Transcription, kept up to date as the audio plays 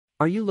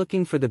Are you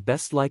looking for the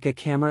best Leica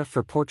camera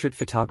for portrait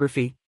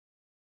photography?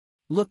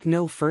 Look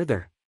no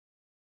further.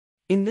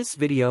 In this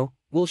video,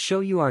 we'll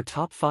show you our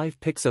top 5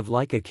 picks of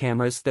Leica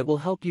cameras that will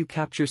help you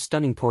capture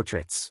stunning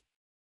portraits.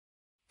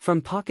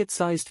 From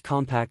pocket-sized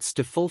compacts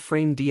to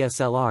full-frame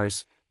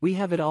DSLRs, we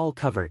have it all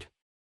covered.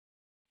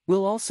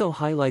 We'll also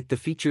highlight the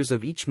features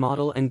of each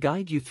model and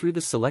guide you through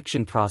the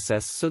selection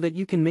process so that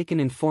you can make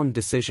an informed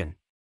decision.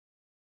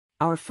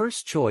 Our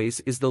first choice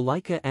is the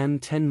Leica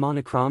M10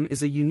 Monochrome.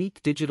 Is a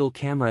unique digital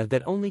camera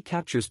that only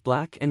captures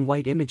black and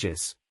white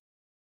images.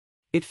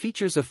 It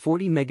features a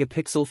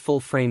 40-megapixel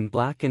full-frame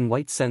black and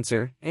white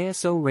sensor,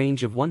 ISO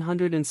range of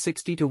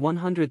 160 to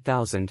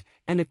 100,000,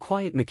 and a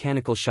quiet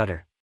mechanical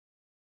shutter.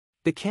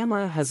 The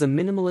camera has a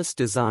minimalist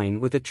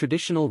design with a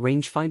traditional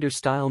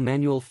rangefinder-style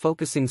manual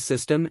focusing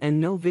system and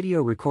no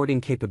video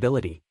recording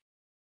capability.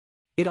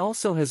 It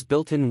also has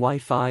built-in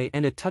Wi-Fi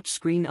and a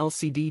touchscreen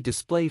LCD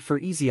display for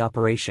easy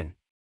operation.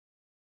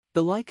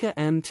 The Leica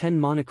M10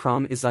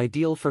 Monochrome is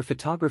ideal for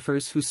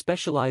photographers who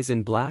specialize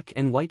in black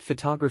and white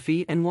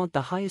photography and want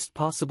the highest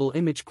possible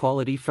image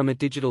quality from a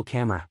digital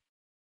camera.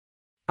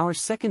 Our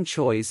second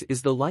choice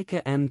is the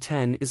Leica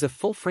M10. Is a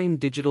full-frame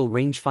digital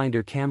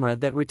rangefinder camera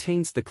that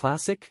retains the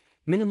classic,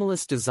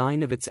 minimalist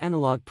design of its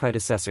analog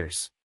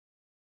predecessors.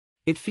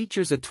 It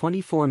features a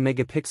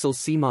 24-megapixel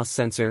CMOS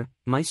sensor,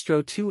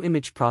 Maestro 2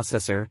 image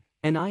processor,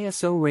 and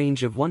ISO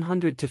range of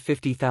 100 to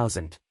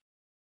 50,000.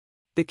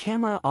 The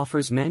camera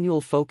offers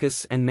manual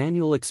focus and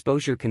manual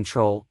exposure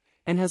control,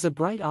 and has a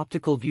bright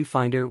optical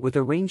viewfinder with a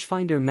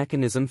rangefinder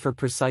mechanism for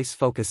precise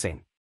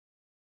focusing.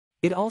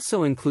 It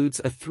also includes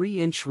a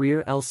 3-inch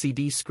rear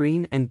LCD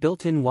screen and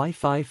built-in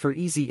Wi-Fi for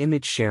easy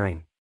image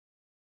sharing.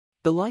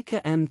 The Leica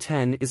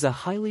M10 is a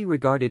highly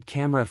regarded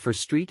camera for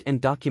street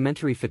and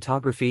documentary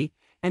photography,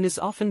 and is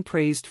often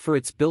praised for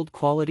its build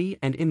quality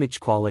and image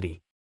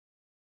quality.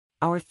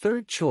 Our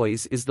third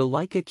choice is the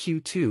Leica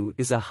Q2.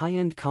 Is a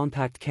high-end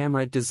compact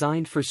camera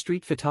designed for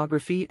street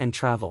photography and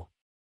travel.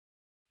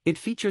 It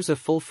features a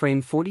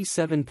full-frame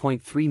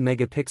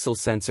 47.3-megapixel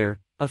sensor,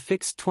 a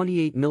fixed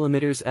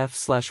 28mm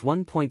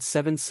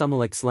f/1.7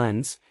 Summilux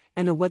lens,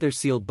 and a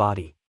weather-sealed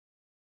body.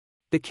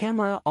 The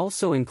camera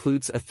also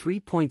includes a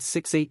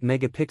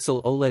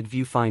 3.68-megapixel OLED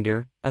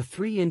viewfinder, a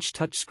 3-inch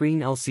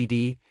touchscreen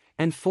LCD,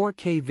 and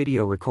 4K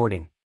video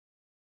recording.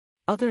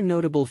 Other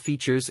notable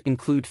features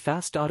include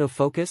fast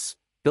autofocus,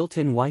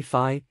 built-in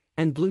Wi-Fi,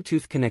 and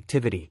Bluetooth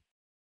connectivity.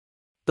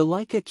 The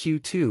Leica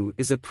Q2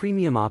 is a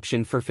premium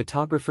option for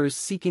photographers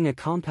seeking a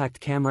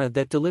compact camera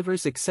that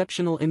delivers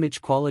exceptional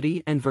image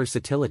quality and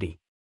versatility.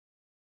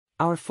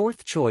 Our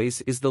fourth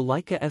choice is the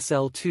Leica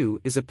SL2.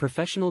 Is a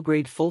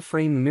professional-grade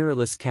full-frame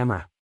mirrorless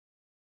camera.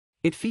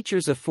 It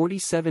features a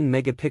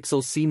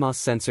 47-megapixel CMOS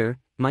sensor,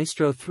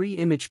 Maestro 3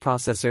 image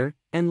processor,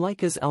 and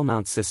Leica's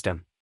L-mount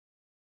system.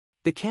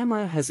 The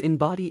camera has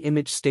in-body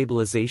image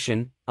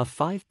stabilization, a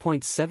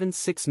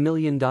 5.76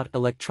 million dot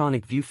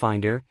electronic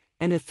viewfinder,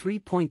 and a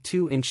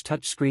 3.2-inch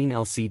touchscreen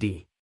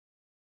LCD.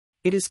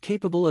 It is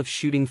capable of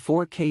shooting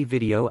 4K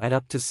video at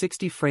up to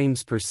 60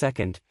 frames per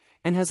second,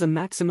 and has a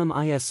maximum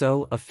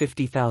ISO of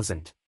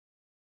 50,000.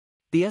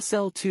 The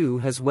SL2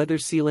 has weather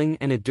sealing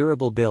and a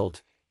durable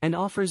build, and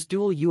offers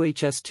dual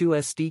UHS-2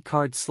 SD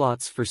card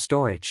slots for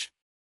storage.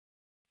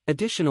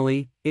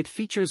 Additionally, it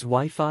features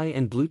Wi-Fi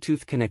and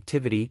Bluetooth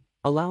connectivity,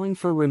 allowing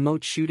for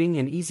remote shooting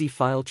and easy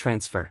file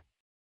transfer.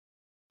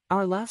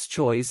 Our last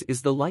choice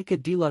is the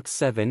Leica Deluxe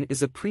 7.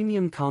 Is a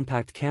premium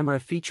compact camera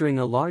featuring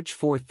a large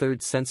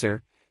 4/3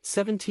 sensor,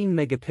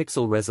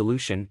 17-megapixel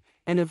resolution,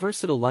 and a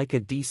versatile Leica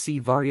DC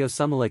Vario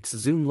Summilux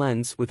zoom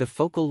lens with a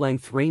focal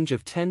length range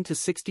of 10 to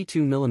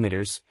 62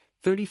 mm,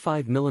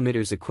 35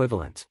 mm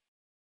equivalent.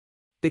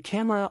 The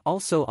camera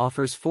also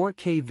offers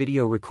 4K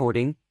video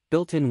recording,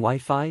 built-in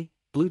Wi-Fi,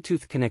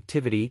 Bluetooth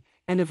connectivity,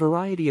 and a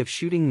variety of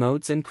shooting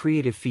modes and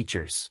creative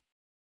features.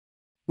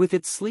 With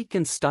its sleek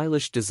and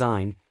stylish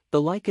design, the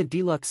Leica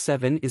Deluxe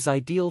 7 is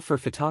ideal for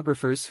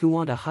photographers who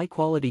want a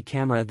high-quality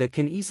camera that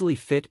can easily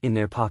fit in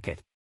their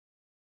pocket.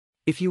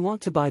 If you want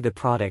to buy the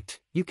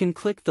product, you can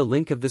click the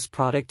link of this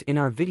product in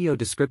our video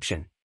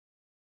description.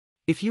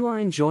 If you are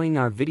enjoying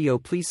our video,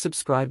 please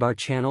subscribe our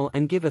channel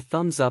and give a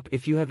thumbs up.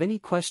 If you have any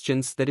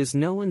questions, that is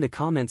know in the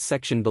comments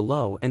section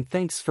below, and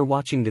thanks for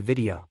watching the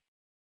video.